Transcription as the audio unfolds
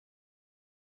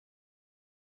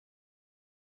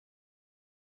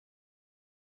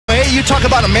Hey, you talk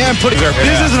about a man putting their...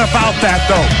 This isn't about that,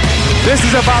 though. This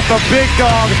is about the big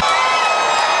dog.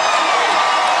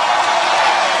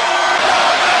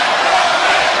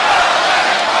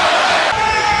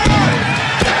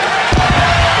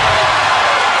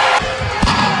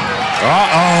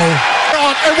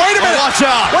 And wait a minute! Watch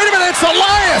out! Wait a minute! It's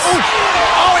Elias!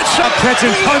 Oh, it's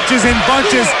catching punches in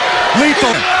bunches.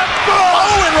 Lethal.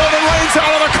 Oh, and Roman Reigns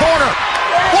out of the corner.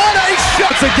 What a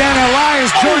shot! Once again, Elias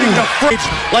joining the fridge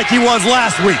like he was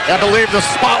last week. I believe the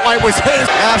spotlight was his.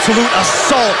 Absolute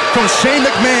assault from Shane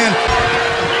McMahon.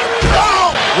 Oh!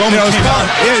 Roman as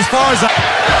far as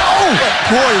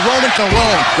boy, Roman's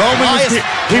alone.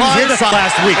 He was here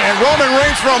last week. And Roman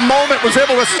Reigns for a moment was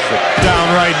able to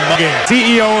downright mugging.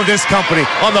 CEO of this company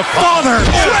on the father.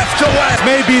 Drift away.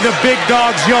 Maybe the big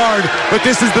dog's yard, but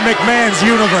this is the McMahon's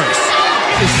universe.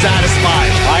 Is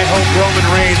satisfied. I hope Roman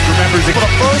Reigns remembers it. For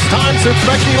the first time since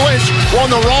Becky Lynch won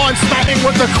the Raw and Smacking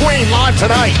with the Queen live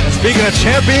tonight. And speaking of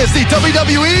champions, the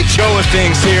WWE show of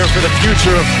things here for the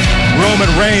future of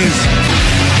Roman Reigns.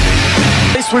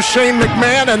 This was Shane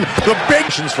McMahon and the big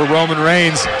for Roman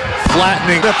Reigns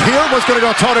flattening. The Pier was going to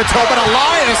go toe-to-toe, but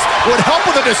Elias would help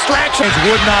with the distraction.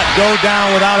 Would not go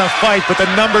down without a fight, but the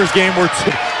numbers game were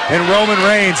two. And Roman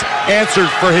Reigns answered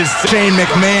for his Shane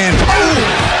McMahon.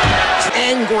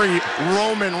 Angry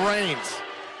Roman Reigns.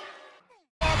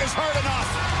 Is hurt enough.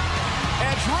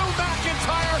 And Drew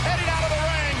McIntyre heading out of the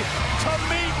ring to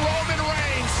meet Roman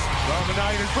Reigns. Roman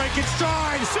not even breaking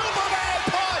stride. Superman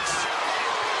punch.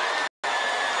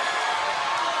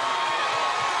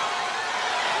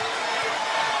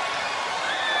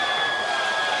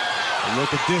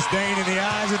 Look at disdain in the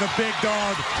eyes of the big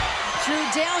dog. Drew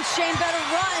down, Shane better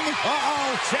run.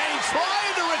 Uh-oh, Shane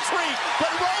trying to retreat,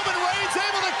 but Roman Reigns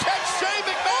able to catch Shane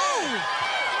McMahon.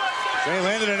 Shane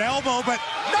landed an elbow, but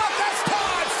not this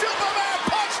time. Superman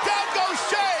punch, down goes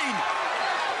Shane.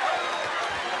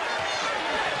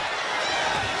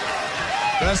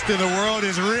 Best in the world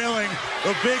is reeling.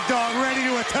 The big dog ready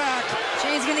to attack.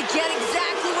 Shane's gonna get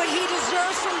exactly what he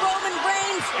deserves from Roman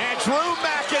Reigns. And Drew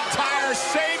McIntyre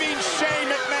saving Shane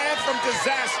McMahon from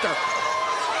disaster.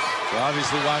 So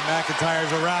obviously why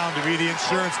McIntyre's around to be the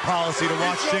insurance policy to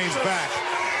watch Shane's back.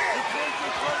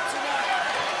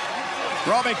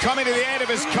 Roman coming to the aid of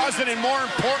his cousin, and more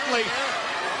importantly,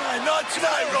 not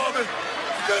tonight, Roman.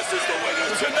 This is the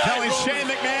winner tonight. Telling Roman. Shane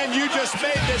McMahon, you just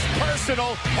made this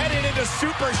personal, heading into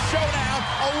Super Showdown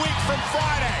a week from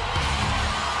Friday.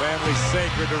 Family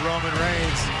sacred to Roman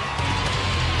Reigns.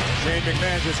 Shane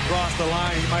McMahon just crossed the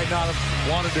line he might not have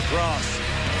wanted to cross.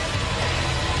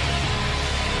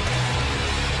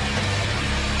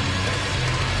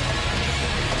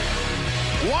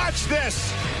 Watch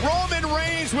this. Roman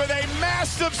Reigns with a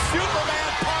massive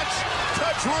Superman punch to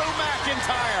Drew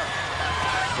McIntyre.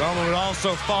 Roman would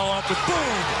also follow up with boom.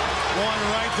 One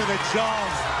right to the jaw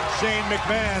of Shane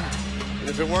McMahon. And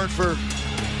if it weren't for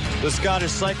the Scottish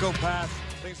psychopath,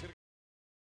 things could